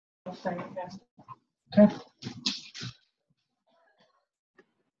Okay.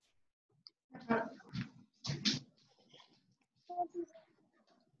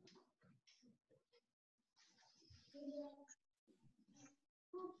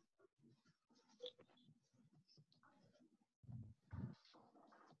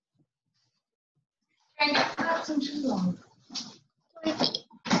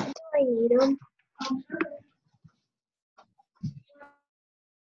 I need them.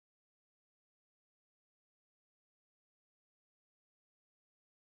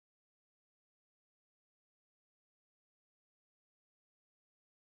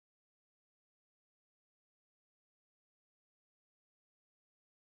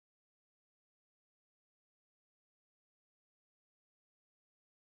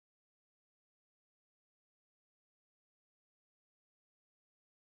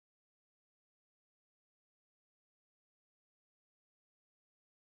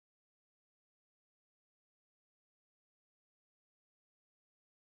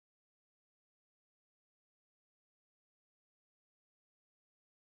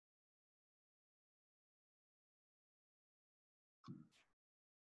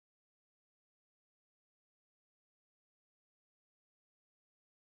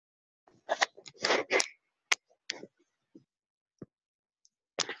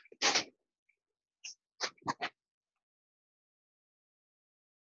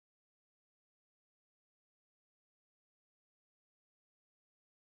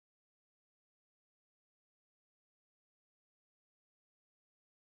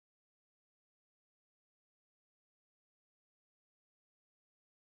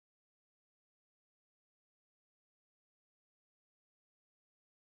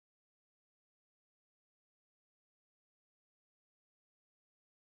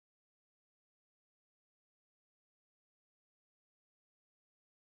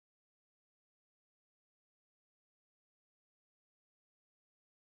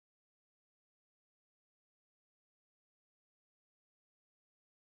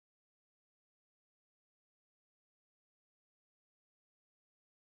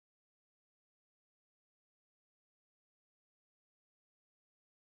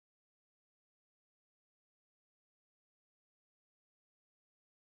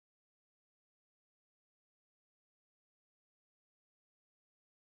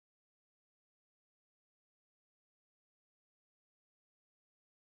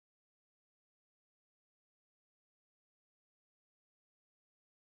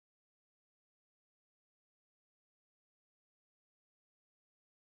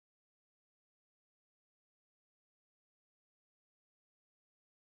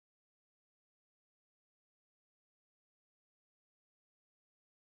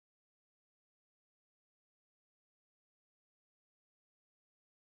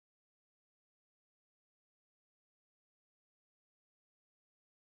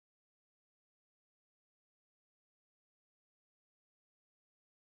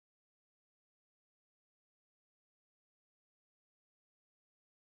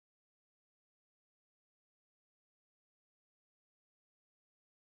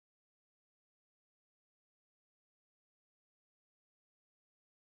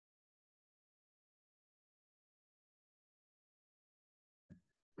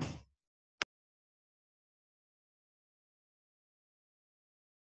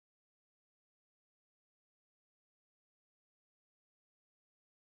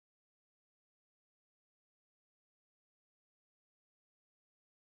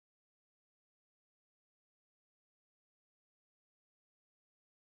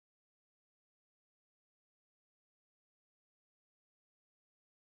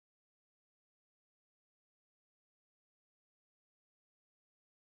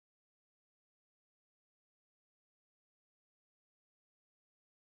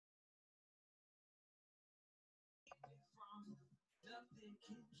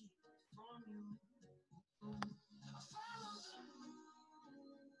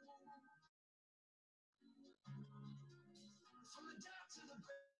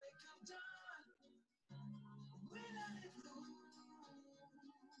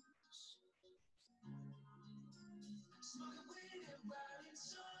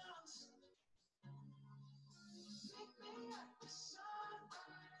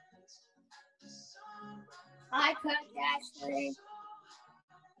 Hi, Coach Ashley.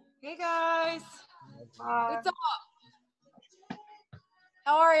 Hey guys, what's up?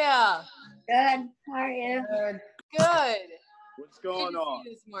 How are ya? Good. How are you? Good. What's going on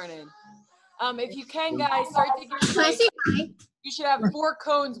this morning? If you can, guys, start to get like, you should have 4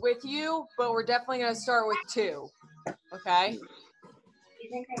 cones with you, but we're definitely gonna start with 2. Okay.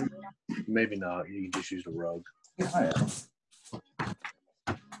 think I need them? Maybe not. You can just use the rug. Yeah, I am.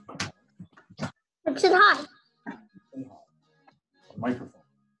 It said hi. Microphone.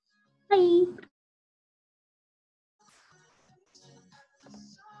 Hi.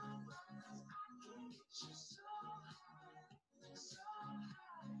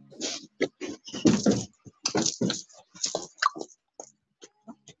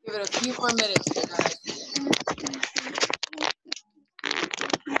 Give it a few more minutes here, guys.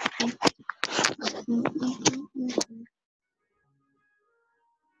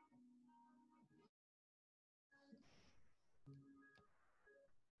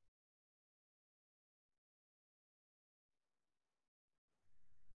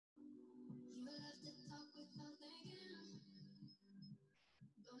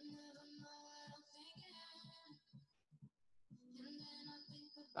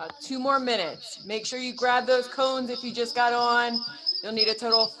 About 2 more minutes. Make sure you grab those cones if you just got on. You'll need a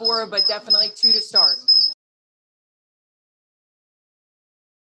total of 4, but definitely 2 to start.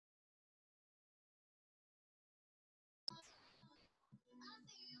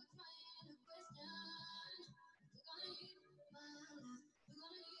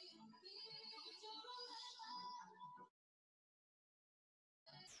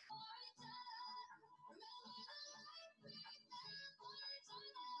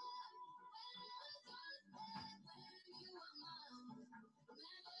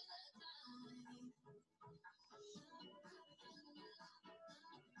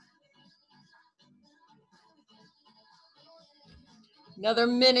 Another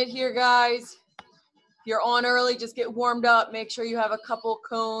minute here, guys. If you're on early, just get warmed up. Make sure you have a couple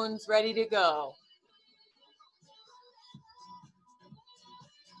cones ready to go.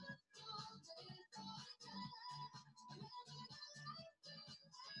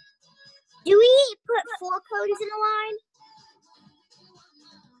 Do we put 4 cones in a line?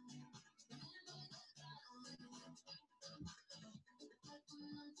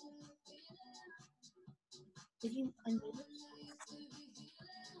 Did you undo it?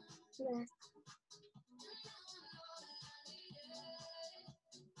 Yeah.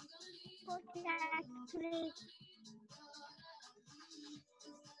 Actually,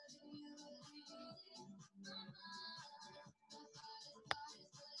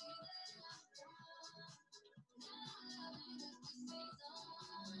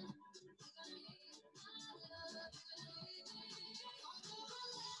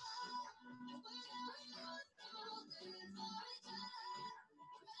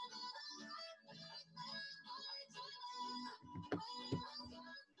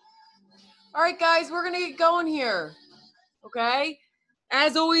 All right, guys, we're going to get going here. Okay?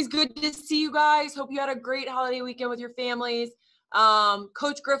 As always, good to see you guys. Hope you had a great holiday weekend with your families.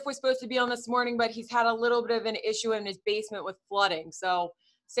 Coach Griff was supposed to be on this morning, but he's had a little bit of an issue in his basement with flooding. So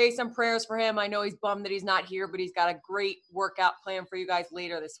say some prayers for him. I know he's bummed that he's not here, but he's got a great workout plan for you guys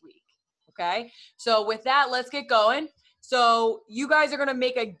later this week. Okay? So with that, let's get going. So you guys are going to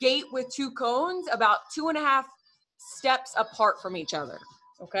make a gate with 2 cones about 2.5 steps apart from each other.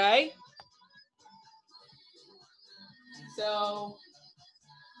 Okay? So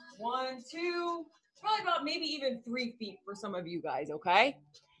 1, 2, probably about maybe even 3 feet for some of you guys, okay?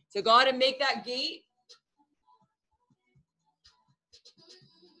 So go ahead and make that gate.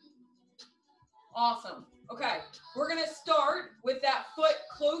 Awesome. Okay, we're gonna start with that foot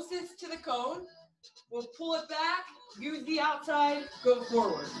closest to the cone. We'll pull it back, use the outside, go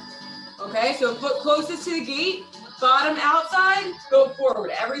forward. Okay, so foot closest to the gate, bottom outside, go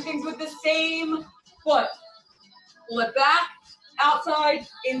forward. Everything's with the same foot. Pull it back, outside,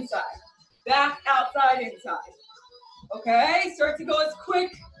 inside. Back, outside, inside. Okay, start to go as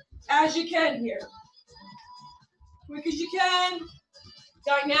quick as you can here. Quick as you can.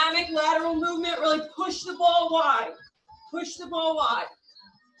 Dynamic lateral movement, really push the ball wide. Push the ball wide.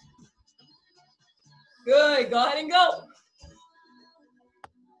 Good, go ahead and go.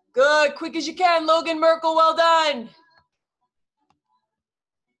 Good, quick as you can. Logan Merkel, well done.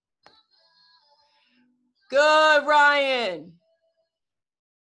 Good, Ryan.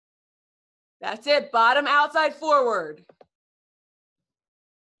 That's it, bottom, outside, forward.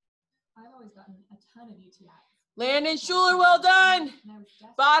 I've always gotten a ton of UTIs. Landon Schuler, well done.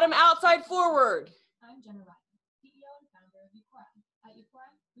 Bottom, outside, forward. I'm Jenna Ryan, CEO and founder of Eucora. At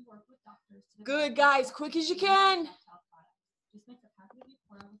Eucora, we work with doctors to Good, guys, quick as you can. Just mix a packet of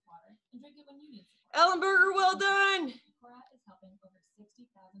Eucora with water and drink it when you need support. Ellenberger, well done. Eucora is helping over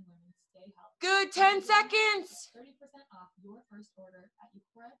 60,000 women stay healthy. Good, 10 seconds. 30% off your first order at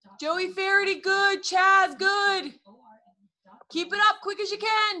Eucora.com. Joey Faraday, good. Chaz, good. Keep it up, quick as you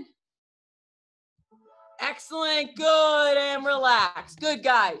can. Excellent, good, and relax. Good,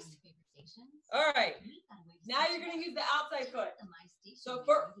 guys. All right, now you're gonna use the outside foot. So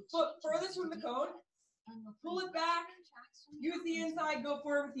foot furthest from the cone, pull it back, use the inside, go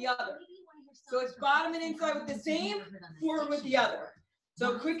forward with the other. So it's bottom and inside with the same, forward with the other.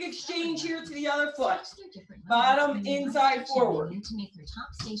 So quick exchange here to the other foot. Bottom, inside, forward.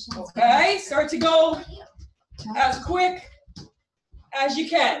 Okay, start to go as quick as you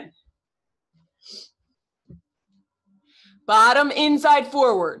can. Bottom, inside,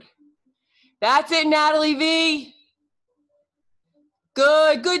 forward. That's it, Natalie V.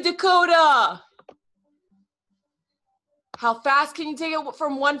 Good, good, Dakota. How fast can you take it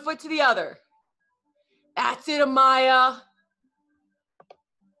from one foot to the other? That's it, Amaya.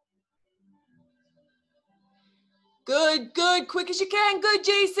 Good, good, quick as you can. Good,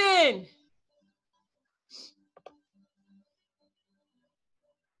 Jason.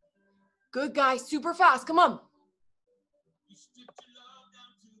 Good, guys, super fast. Come on.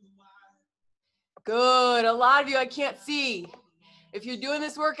 Good, a lot of you I can't see. If you're doing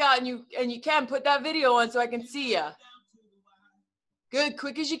this workout and you can, put that video on so I can see you. Good,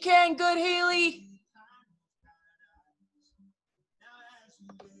 quick as you can. Good, Haley.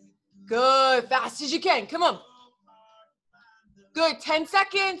 Good, fast as you can. Come on. Good, 10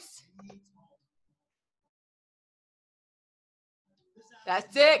 seconds.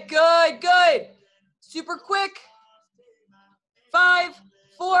 That's it, good, good. Super quick. 5,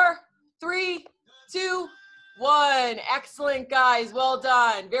 4, 3, 2, 1. Excellent, guys, well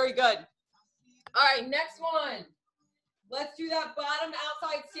done, very good. All right, next one. Let's do that bottom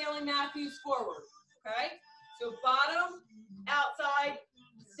outside Stanley Matthews forward, okay? So bottom, outside,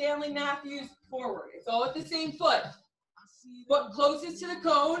 Stanley Matthews forward. It's all with the same foot. Foot closest to the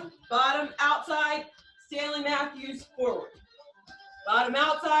cone, bottom, outside, Stanley Matthews forward. Bottom,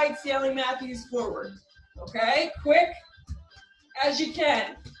 outside, Stanley Matthews forward. Okay, quick as you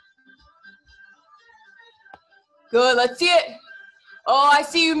can. Good, let's see it. Oh, I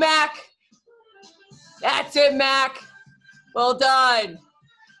see you, Mac. That's it, Mac. Well done.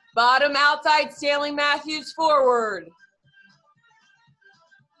 Bottom, outside, Stanley Matthews forward.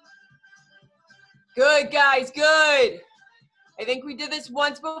 Good, guys, good. I think we did this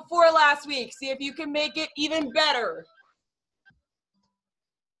once before last week. See if you can make it even better.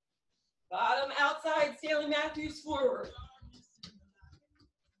 Bottom, outside, Stanley Matthews forward.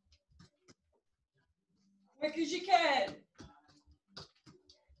 Quick as you can.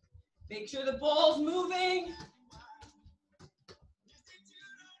 Make sure the ball's moving.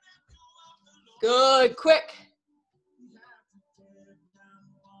 Good, quick.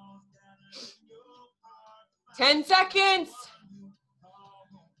 Ten seconds.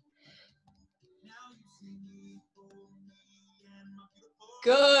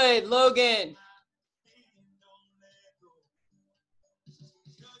 Good, Logan.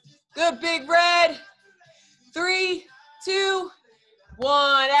 Good, Big Red. 3, 2,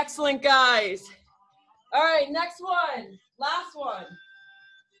 1. Excellent, guys. All right, next one. Last one.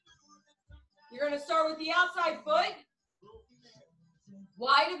 You're going to start with the outside foot.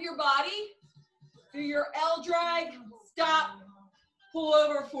 Wide of your body. Do your L drag, stop, pull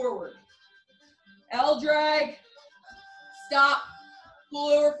over, forward. L drag, stop, pull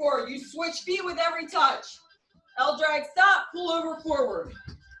over, forward. You switch feet with every touch. L drag, stop, pull over, forward.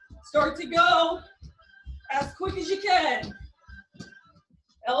 Start to go as quick as you can.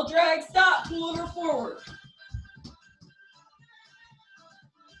 L drag, stop, pull over, forward.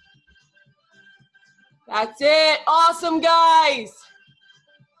 That's it. Awesome, guys.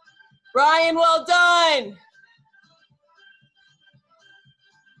 Brian, well done.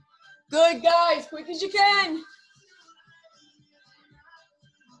 Good, guys, quick as you can.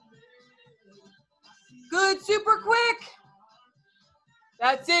 Good, super quick.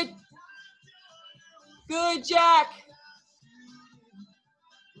 That's it. Good, Jack.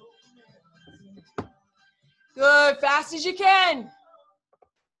 Good, fast as you can.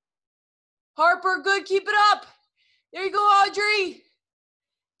 Harper, good, keep it up. There you go, Audrey.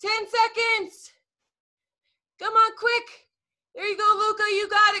 10 seconds. Come on, quick. There you go, Luca, you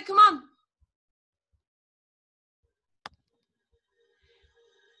got it, come on.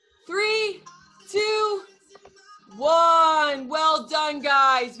 3, 2, 1. Well done,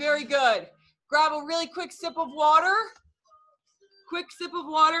 guys, very good. Grab a really quick sip of water. Quick sip of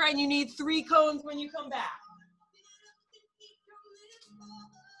water, and you need 3 cones when you come back.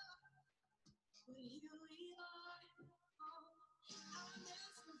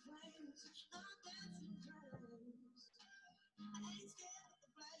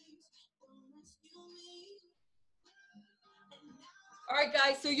 All right,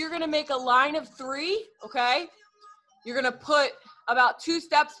 guys, so you're gonna make a line of 3, okay? You're gonna put about 2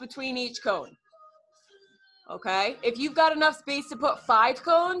 steps between each cone, okay? If you've got enough space to put 5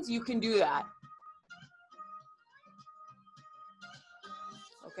 cones, you can do that.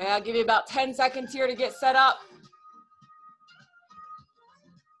 Okay, I'll give you about 10 seconds here to get set up.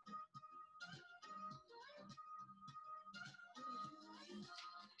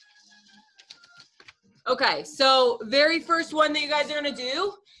 Okay, so very first one that you guys are gonna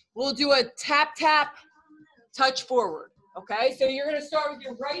do, we'll do a tap, tap, touch forward. Okay, so you're gonna start with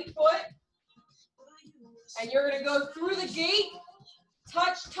your right foot, and you're gonna go through the gate,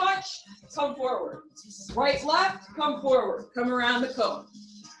 touch, touch, come forward. Right, left, come forward, come around the cone.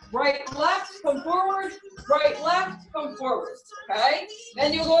 Right, left, come forward, right, left, come forward, okay?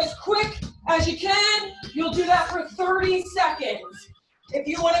 Then you'll go as quick as you can. You'll do that for 30 seconds. If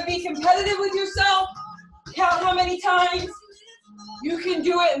you wanna be competitive with yourself, count how many times you can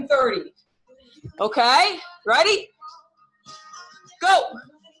do it in 30. Okay, ready? Go.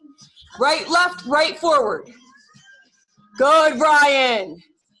 Right, left, right, forward. Good, Ryan.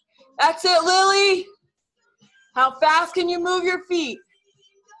 That's it, Lily. How fast can you move your feet?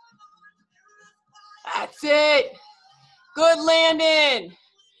 That's it. Good, Landon.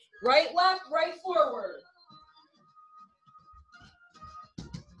 Right, left, right, forward.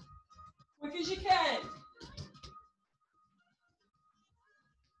 Quick as you can.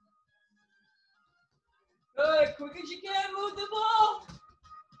 Good, quick as you can, move the ball.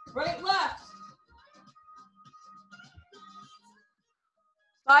 Right, left.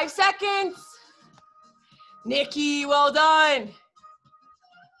 5 seconds. Nikki, well done.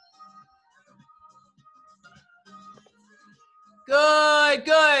 Good,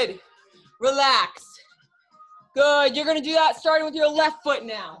 good. Relax. Good, you're gonna do that starting with your left foot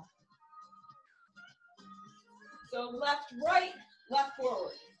now. So left, right, left,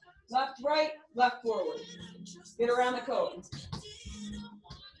 forward. Left, right, left, forward. Get around the cone.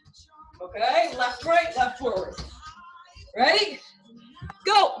 Okay, left, right, left, forward. Ready?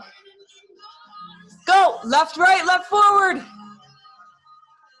 Go. Go, left, right, left, forward.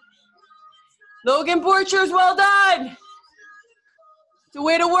 Logan Borchers, well done. It's a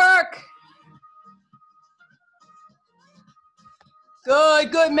way to work.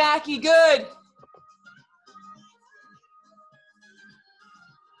 Good, good, Mackie, good.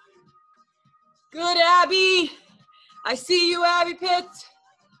 Good, Abby. I see you, Abby Pitts.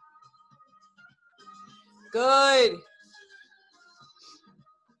 Good.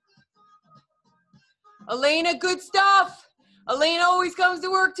 Elena, good stuff. Elena always comes to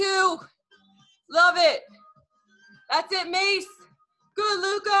work too. Love it. That's it, Mace. Good,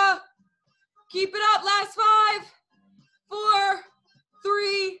 Luca. Keep it up, last 5, 4,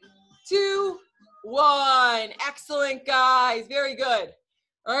 3, 2, 1. Excellent, guys. Very good.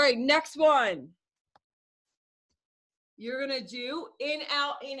 All right, next one. You're gonna do in,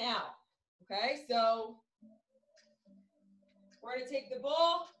 out, in, out. Okay, so we're gonna take the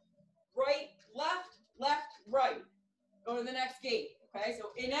ball, right, left, left, right. Go to the next gate. Okay,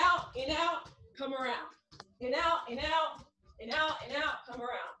 so in, out, come around. In, out, in, out, in, out, in, out, come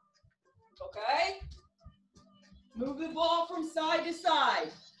around. Okay? Move the ball from side to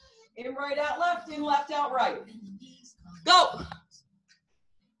side. In, right, out, left, in, left, out, right. Go.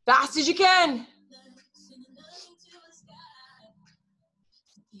 Fast as you can.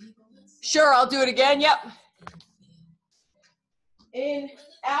 Sure, I'll do it again. Yep. In,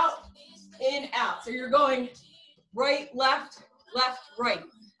 out, in, out. So you're going right, left, right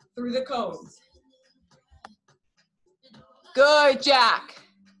through the cones. Good, Jack.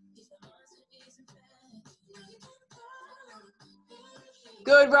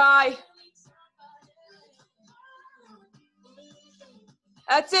 Good, Rye.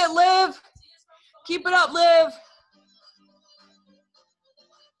 That's it, Liv. Keep it up, Liv.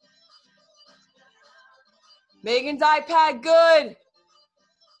 Megan's iPad, good.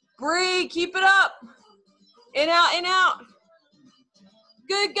 Bree, keep it up. In, out, in, out.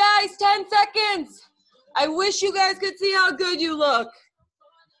 Good, guys, 10 seconds. I wish you guys could see how good you look.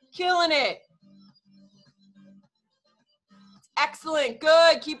 Killing it. Excellent,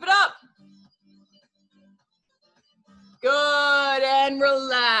 good, keep it up. Good, and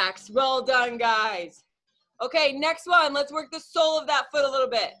relax. Well done, guys. Okay, next one, let's work the sole of that foot a little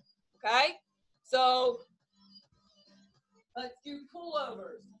bit, okay? So, let's do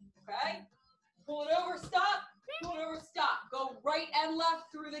pullovers, okay? Pull it over, stop, pull it over, stop. Go right and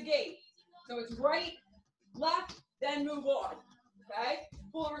left through the gate. So it's right, left, then move on, okay?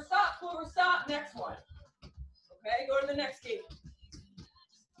 Pull over, stop, next one. Okay, go to the next gate.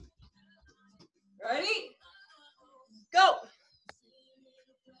 Ready? Go.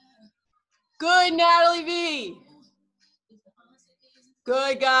 Good, Natalie V.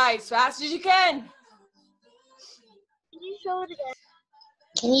 Good, guys. Fast as you can. Can you show it again?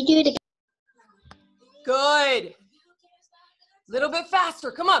 Can you do it again? Good. Little bit faster.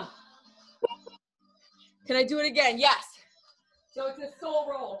 Come on. Can I do it again? Yes. So it's a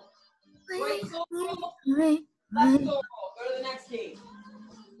soul roll. Right soul roll. Left soul roll. Go to the next game.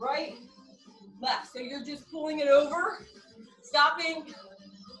 Right, left. So you're just pulling it over, stopping,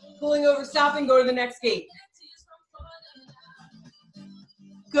 pulling over, stopping, go to the next gate.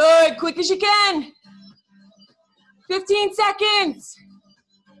 Good, quick as you can. 15 seconds.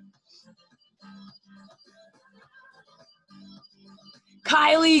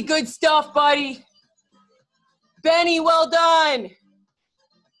 Kylie, good stuff, buddy. Benny, well done.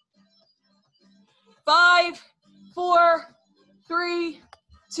 5, 4, 3,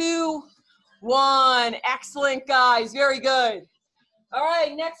 2, 1. Excellent, guys. Very good. All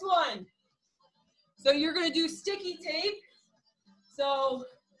right, next one. So you're going to do sticky tape. So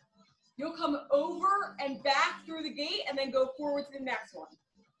you'll come over and back through the gate and then go forward to the next one.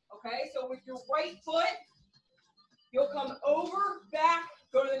 Okay, so with your right foot, you'll come over, back,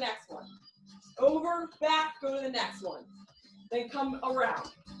 go to the next one. Over, back, go to the next one. Then come around.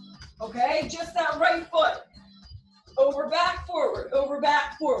 Okay, just that right foot. Over, back, forward. Over,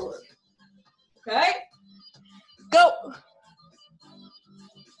 back, forward. Okay? Go.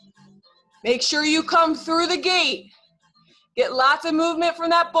 Make sure you come through the gate. Get lots of movement from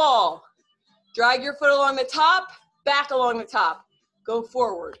that ball. Drag your foot along the top, back along the top. Go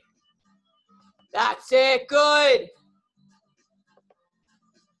forward. That's it. Good.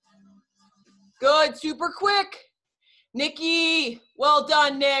 Good. Super quick. Nikki. Well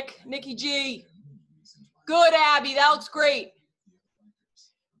done, Nick. Nikki G. Good, Abby. That looks great.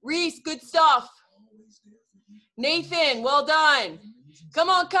 Reese, good stuff. Nathan, well done. Come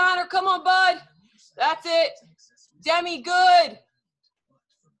on, Connor. Come on, bud. That's it. Demi, good.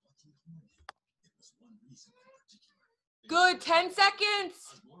 Good. 10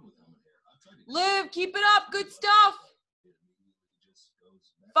 seconds. Liv, keep it up. Good stuff.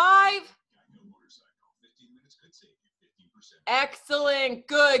 5. Excellent.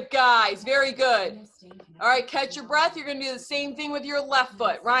 Good, guys. Very good. All right, catch your breath. You're going to do the same thing with your left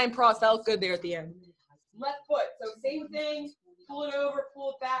foot. Ryan Pross, that looked good there at the end. Left foot. So same thing. Pull it over,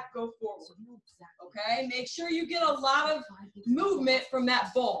 pull it back, go forward. Okay? Make sure you get a lot of movement from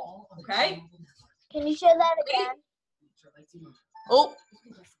that ball. Okay? Can you show that again? Oh,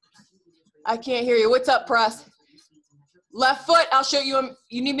 I can't hear you. What's up, Press? Left foot, I'll show you.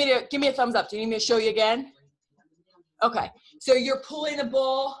 You need me to, give me a thumbs up. Do you need me to show you again? Okay. So you're pulling the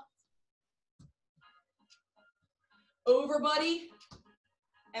ball over, buddy,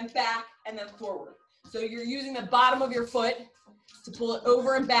 and back, and then forward. So you're using the bottom of your foot to pull it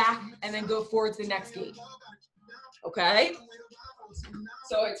over and back, and then go forward to the next gate. Okay?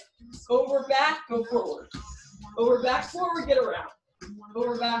 So it's over, back, go forward. Over, back, forward, get around.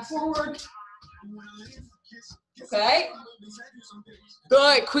 Over, back, forward. Okay?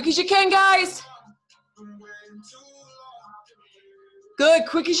 Good. Quick as you can, guys. Good.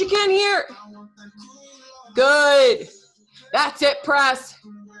 Quick as you can here. Good. That's it, Press.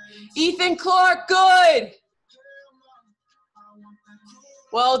 Ethan Clark, good.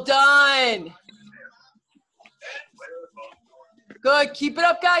 Well done. Good. Keep it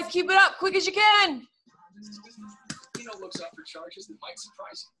up, guys. Keep it up. Quick as you can. Looks out for charges that might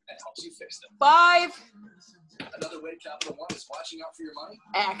surprise you and helps you fix them. 5. Another way Capital One is watching out for your money.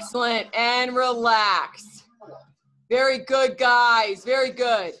 Excellent. And relax. Very good, guys. Very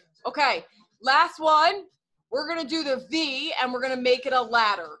good. Okay. Last one. We're going to do the V, and we're going to make it a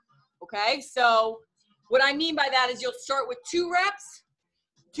ladder. Okay? So what I mean by that is you'll start with 2 reps,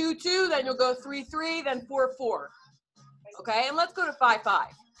 2-2, then you'll go 3-3, then 4-4. Okay? And let's go to 5-5,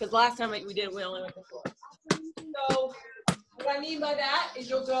 because last time we did it, we only went to 4. So what I mean by that is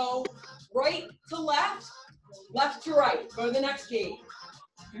you'll go right to left, left to right. Go to the next gate.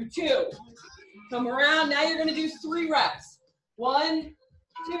 Do 2. Come around. Now you're going to do 3 reps. 1,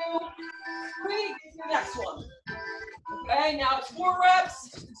 2, 3. Get to the next one. Okay, now it's 4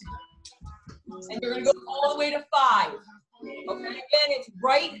 reps. And you're going to go all the way to 5. Okay, again, it's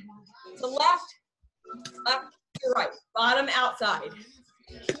right to left, left to right. Bottom outside.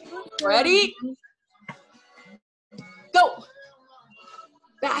 Ready? Go.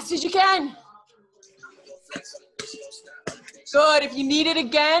 Fast as you can. Good. If you need it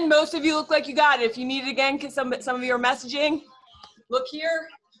again, most of you look like you got it. If you need it again, because some of you are messaging, look here.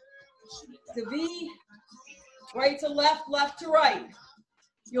 To V, right to left, left to right.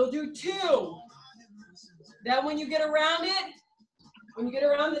 You'll do 2. Then when you get around it, when you get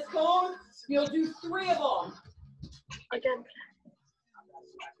around this cone, You'll do 3 of them. Again.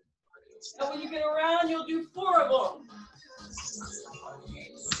 And when you get around, you'll do 4 of them.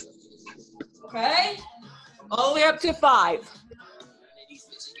 Okay? All the way up to 5.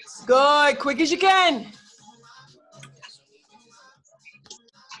 Good, quick as you can.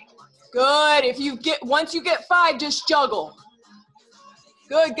 Good, once you get 5, just juggle.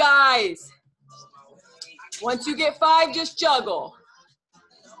 Good, guys. Once you get 5, just juggle.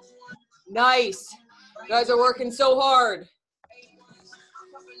 Nice. You guys are working so hard.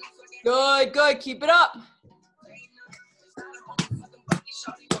 Good, good, keep it up.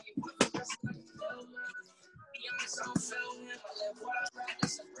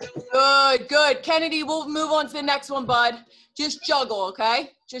 Good, good. Kennedy, we'll move on to the next one, bud. Just juggle,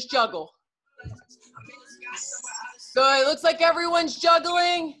 okay? Just juggle. Good, looks like everyone's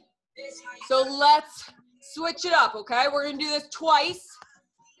juggling. So let's switch it up, okay? We're gonna do this twice.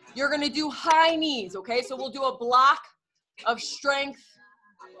 You're gonna do high knees, okay? So we'll do a block of strength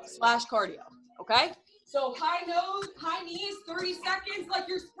 / cardio, okay? So high knees, 30 seconds like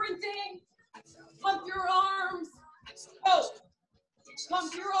you're sprinting. Pump your arms. Go.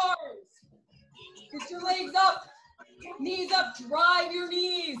 Pump your arms. Get your legs up. Knees up. Drive your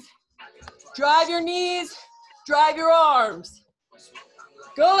knees. Drive your knees. Drive your arms.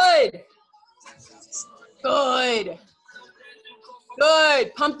 Good. Good.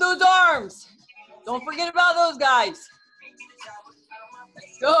 Good. Pump those arms. Don't forget about those guys.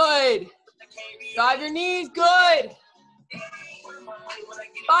 Good. Drive your knees. Good.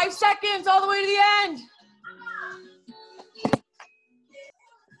 5 seconds all the way to the end.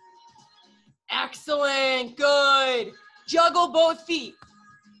 Excellent. Good. Juggle both feet.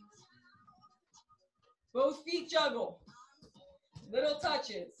 Both feet juggle. Little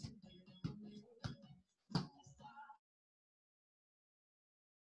touches.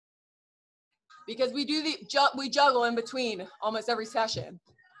 Because we juggle in between almost every session.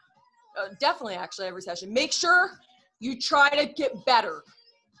 Definitely, actually, every session. Make sure you try to get better.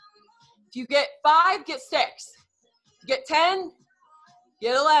 If you get 5, get 6. Get 10,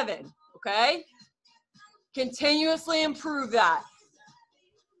 get 11, okay? Continuously improve that.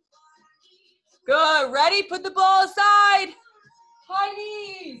 Good, ready? Put the ball aside. High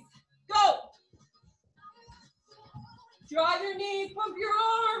knees, go. Drive your knees, pump your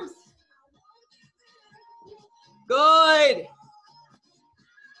arms. Good.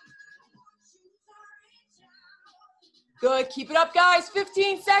 Good, keep it up, guys.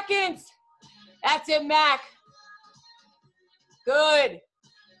 15 seconds. That's it, Mac. Good.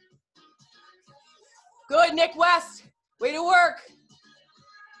 Good, Nick West. Way to work.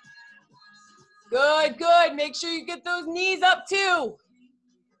 Good, good. Make sure you get those knees up too.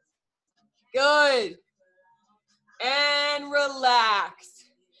 Good. And relax.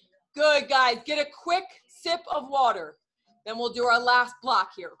 Good, guys. Get a quick sip of water. Then we'll do our last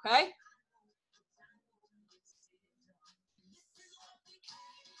block here, okay?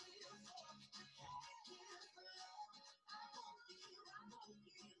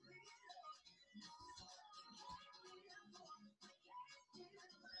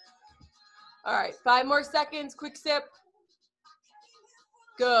 All right, 5 more seconds, quick sip.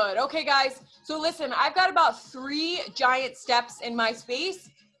 Good, okay guys. So listen, I've got about 3 giant steps in my space.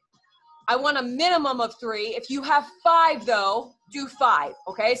 I want a minimum of 3. If you have 5 though, do 5,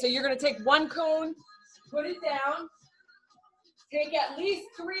 okay? So you're gonna take 1 cone, put it down, take at least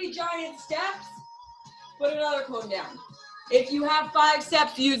 3 giant steps, put another cone down. If you have 5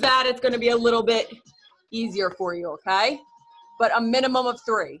 steps, use that. It's gonna be a little bit easier for you, okay? But a minimum of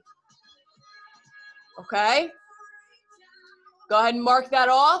 3. Okay? Go ahead and mark that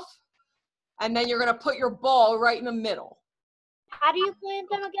off. And then you're gonna put your ball right in the middle. How do you plant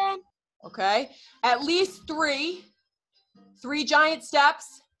them again? Okay? At least 3 giant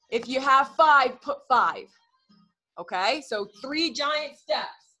steps. If you have 5, put 5. Okay? So 3 giant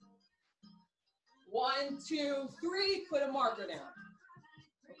steps. 1, 2, 3, put a marker down.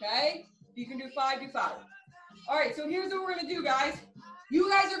 Okay? If you can do 5, do 5. All right, so here's what we're gonna do, guys. You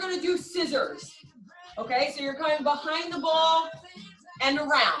guys are gonna do scissors. Okay, so you're coming behind the ball and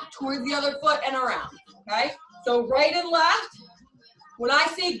around, towards the other foot and around, okay? So right and left. When I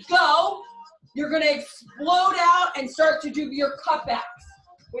say go, you're gonna explode out and start to do your cutbacks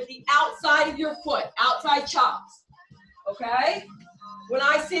with the outside of your foot, outside chops, okay? When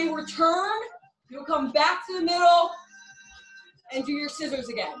I say return, you'll come back to the middle and do your scissors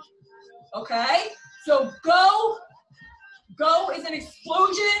again, okay? So go is an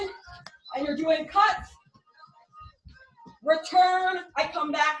explosion, and you're doing cuts. Return, I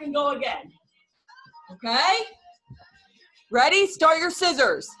come back and go again. Okay? Ready? Start your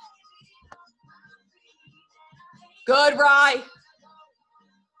scissors. Good, Rye.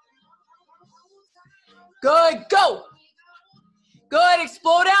 Good, go. Good,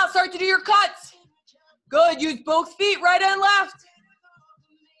 explode out, start to do your cuts. Good, use both feet, right and left.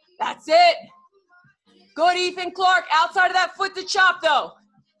 That's it. Good, Ethan Clark, outside of that foot to chop though.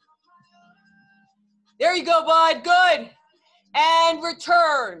 There you go, bud, good. And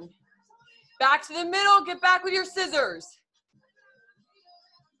return. Back to the middle, get back with your scissors.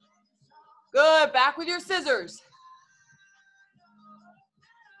 Good, back with your scissors.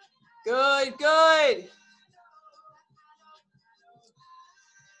 Good, good.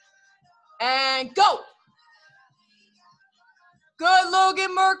 And go. Good,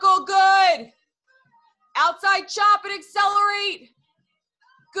 Logan Merkel, good. Outside chop and accelerate.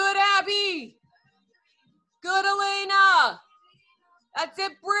 Good, Abby. Good, Elena. That's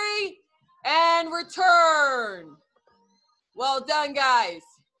it, Bree. And return. Well done, guys.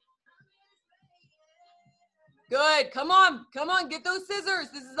 Good, come on, get those scissors.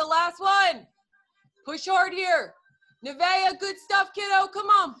 This is the last one. Push hard here. Nevaeh, good stuff, kiddo, come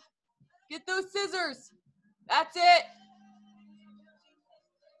on. Get those scissors. That's it.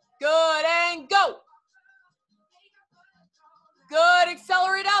 Good, and go. Good,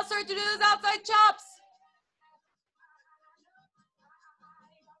 accelerate out, start to do those outside chops.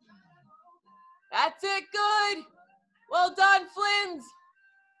 That's it, good. Well done, Flins.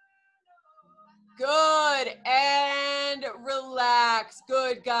 Good, and relax.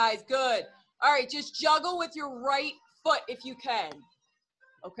 Good, guys, good. All right, just juggle with your right foot if you can,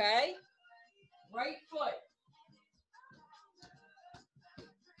 okay? Right foot.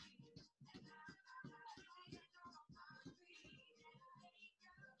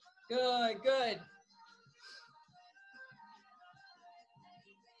 Good, good.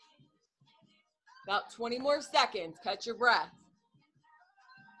 About 20 more seconds, catch your breath.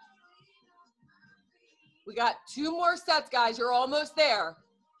 We got 2 more sets, guys, you're almost there.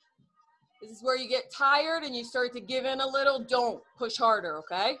 This is where you get tired and you start to give in a little. Don't push harder,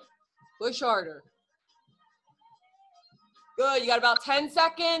 okay? Push harder. Good, you got about 10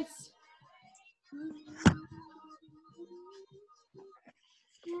 seconds.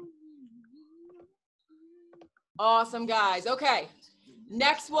 Awesome, guys. Okay,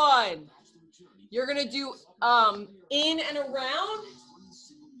 next one. You're gonna do in and around,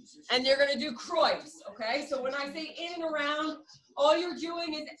 and you're gonna do Cruyffs, okay? So when I say in and around, all you're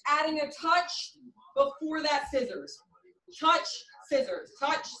doing is adding a touch before that scissors. Touch, scissors,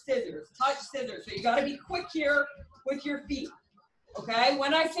 touch, scissors, touch, scissors. So you gotta be quick here with your feet, okay?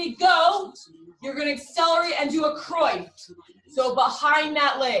 When I say go, you're gonna accelerate and do a Cruyff. So behind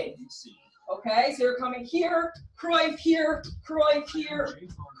that leg, okay? So you're coming here, Cruyff here, Cruyff here,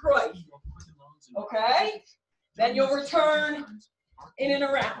 Cruyff, okay? Then you'll return in and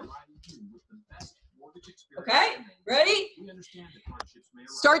around. Okay, ready?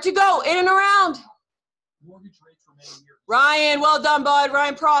 Start to go in and around. Ryan, well done, bud.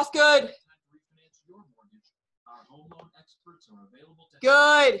 Ryan Prost, good.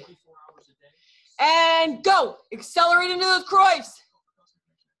 Good. And go. Accelerate into those Cruyffs.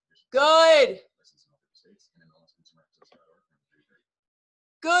 Good.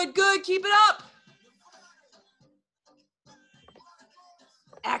 Good, good. Keep it up.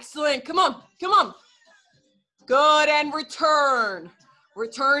 Excellent. Come on, come on. Good, and return.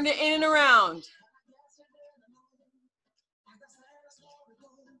 Return to in and around.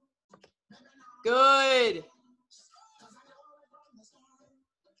 Good.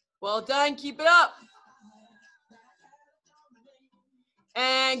 Well done, keep it up.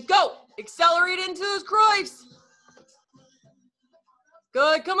 And go. Accelerate into those Cruyffs.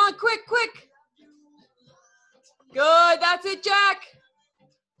 Good, come on, quick, quick. Good, that's it, Jack.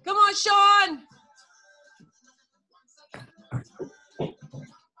 Come on, Sean.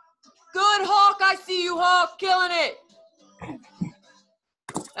 Good, Hawk, I see you, Hawk, killing it.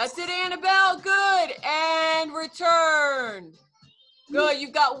 That's it, Annabelle, good, and return. Good,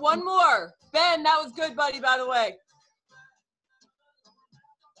 you've got one more. Ben, that was good, buddy, by the way.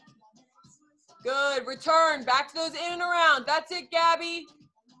 Good, return, back to those in and around. That's it, Gabby.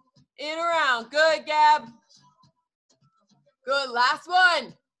 In and around, good, Gab. Good, last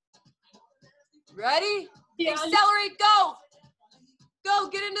one. Ready? Yeah. Accelerate, go. Go,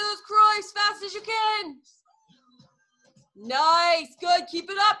 get into those Cruyffs fast as you can. Nice, good, keep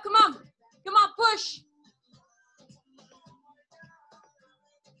it up, come on. Come on, push.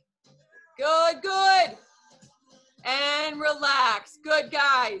 Good, good. And relax, good,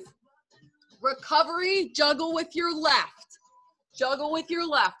 guys. Recovery, juggle with your left. Juggle with your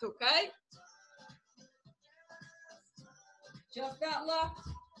left, okay? Just that left,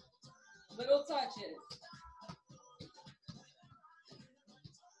 little touches.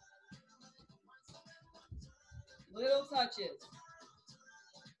 Little touches.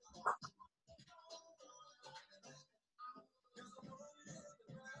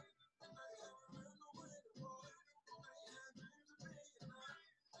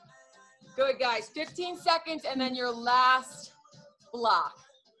 Good, guys. 15 seconds and then your last block,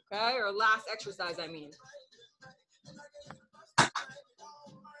 okay? Or last exercise, I mean.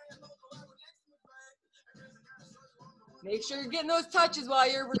 Make sure you're getting those touches while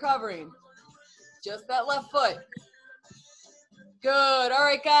you're recovering. Just that left foot. Good. All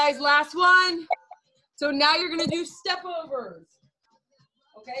right, guys, last one. So now you're going to do step overs.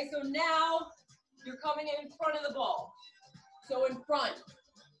 Okay, so now you're coming in front of the ball. So in front,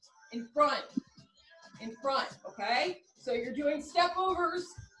 in front, in front, okay? So you're doing step overs.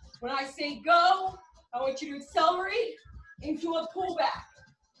 When I say go, I want you to accelerate into a pullback.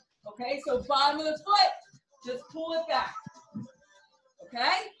 Okay, so bottom of the foot, just pull it back.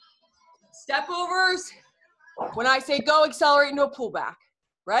 Okay? Step overs. When I say go, accelerate into a pullback.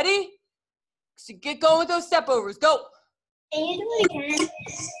 Ready? So get going with those step overs. Go. Can you do it again?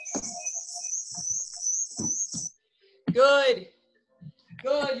 Good.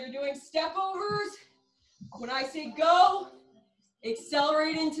 Good. You're doing step overs. When I say go,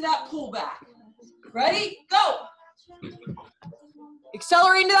 accelerate into that pullback. Ready? Go.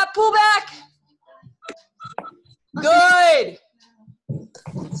 Accelerate into that pullback. Good.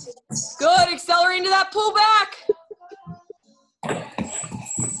 Good. Accelerate into that pullback.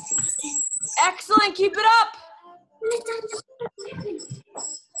 Excellent. Keep it up.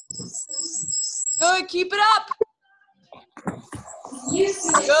 Good. Keep it up.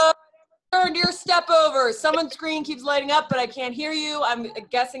 Good. Turn to your step over. Someone's screen keeps lighting up, but I can't hear you. I'm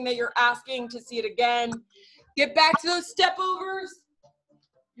guessing that you're asking to see it again. Get back to those step overs.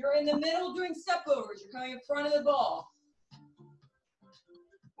 You're in the middle doing step overs. You're coming in front of the ball.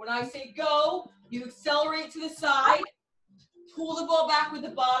 When I say go, you accelerate to the side, pull the ball back with the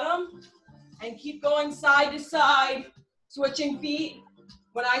bottom, and keep going side to side, switching feet.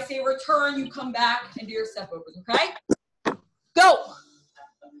 When I say return, you come back and do your step overs, okay? Go.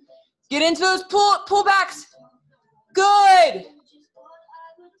 Get into those pullbacks. Good.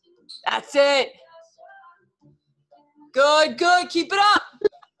 That's it. Good, good. Keep it up.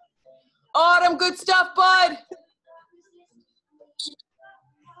 Autumn, good stuff, bud.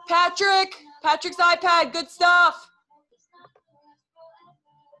 Patrick's iPad, good stuff.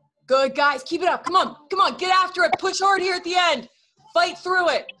 Good, guys. Keep it up. Come on. Come on. Get after it. Push hard here at the end. Fight through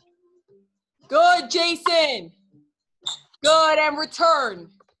it. Good, Jason. Good, and return.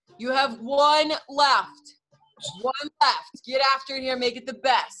 You have one left. One left. Get after it here. Make it the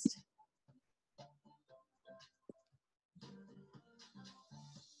best.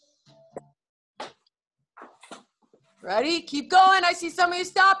 Ready? Keep going. I see some of you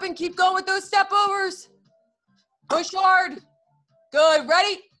stopping. Keep going with those step overs. Push hard. Good.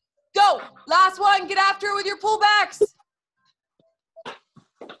 Ready? Go. Last one. Get after it with your pullbacks.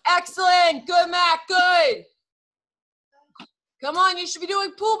 Excellent. Good, Mac. Good. Come on. You should be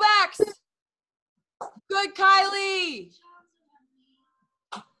doing pullbacks. Good, Kylie.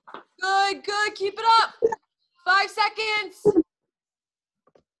 Good, good. Keep it up. 5 seconds.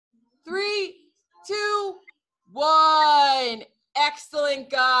 3, 2, 1. Excellent,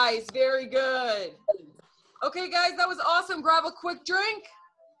 guys. Very good. Okay, guys, that was awesome. Grab a quick drink.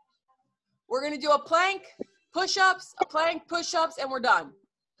 We're going to do a plank, push-ups, a plank, push-ups, and we're done.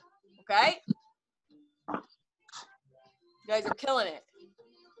 Okay? You guys are killing it.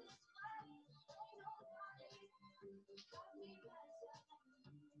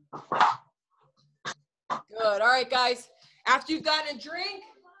 Good. All right, guys. After you've gotten a drink,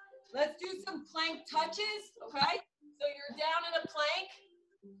 let's do some plank touches, okay? So you're down in a plank,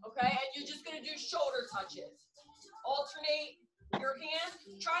 okay? And you're just going to do shoulder touches. Alternate your hands.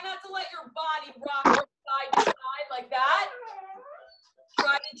 Try not to let your body rock from side to side like that.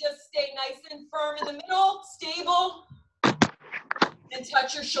 Try to just stay nice and firm in the middle, stable, and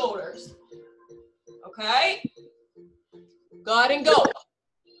touch your shoulders. Okay? Go ahead and go.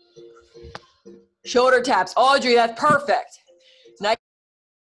 Shoulder taps. Audrey, that's perfect. Nice.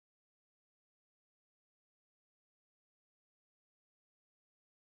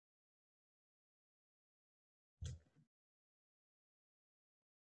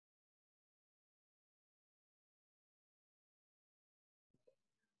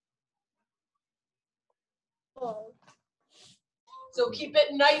 So keep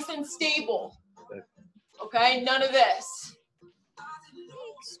it nice and stable. Okay, none of this.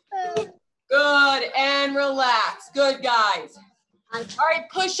 Good, and relax. Good, guys. All right,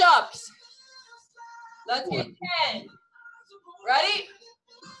 push-ups. Let's get 10. Ready?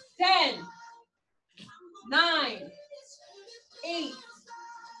 10, 9,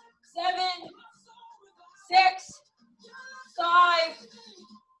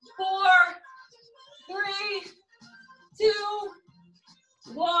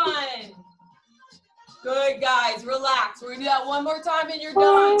 Good, guys. Relax. We're going to do that one more time and you're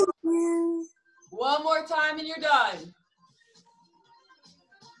done. One more time and you're done.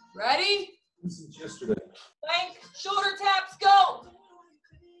 Ready? Since yesterday. Plank, shoulder taps, go.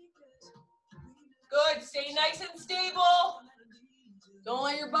 Good. Stay nice and stable. Don't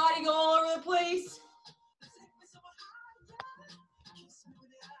let your body go all over the place.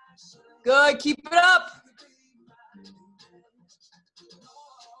 Good. Keep it up.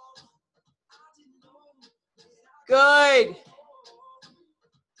 Good.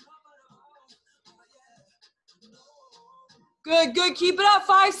 Good, good. Keep it up.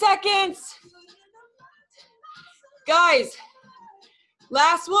 5 seconds. Guys,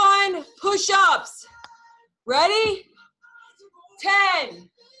 last one. Push-ups. Ready? 10,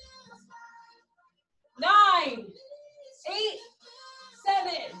 9, 8,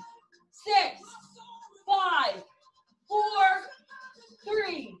 7, 6, 5, 4,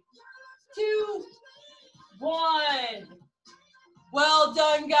 3, 2, 1. Well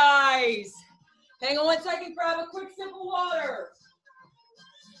done, guys. Hang on 1 second, grab a quick sip of water.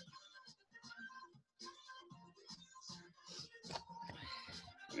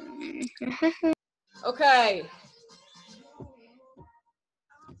 Okay.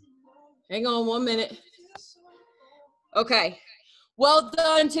 Hang on 1 minute. Okay. Well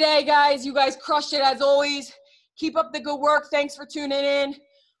done today, guys. You guys crushed it as always. Keep up the good work. Thanks for tuning in.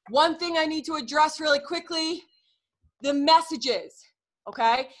 One thing I need to address really quickly, the messages,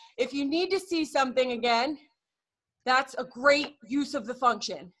 okay? If you need to see something again, that's a great use of the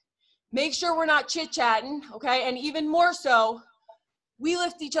function. Make sure we're not chit-chatting, okay? And even more so, we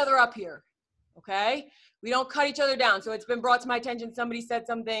lift each other up here, okay? We don't cut each other down. So it's been brought to my attention, somebody said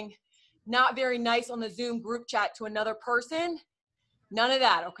something not very nice on the Zoom group chat to another person. None of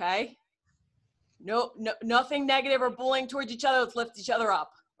that, okay? No, nothing negative or bullying towards each other. Let's lift each other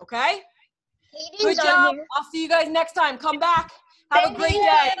up, okay? Good job. I'll see you guys next time. Come back. Have a great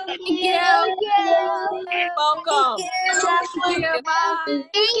day. Thank you. Welcome. Thank you. Bye.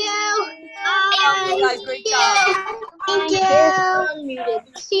 You guys, great job. Thank you.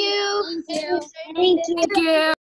 Thank you. Thank you.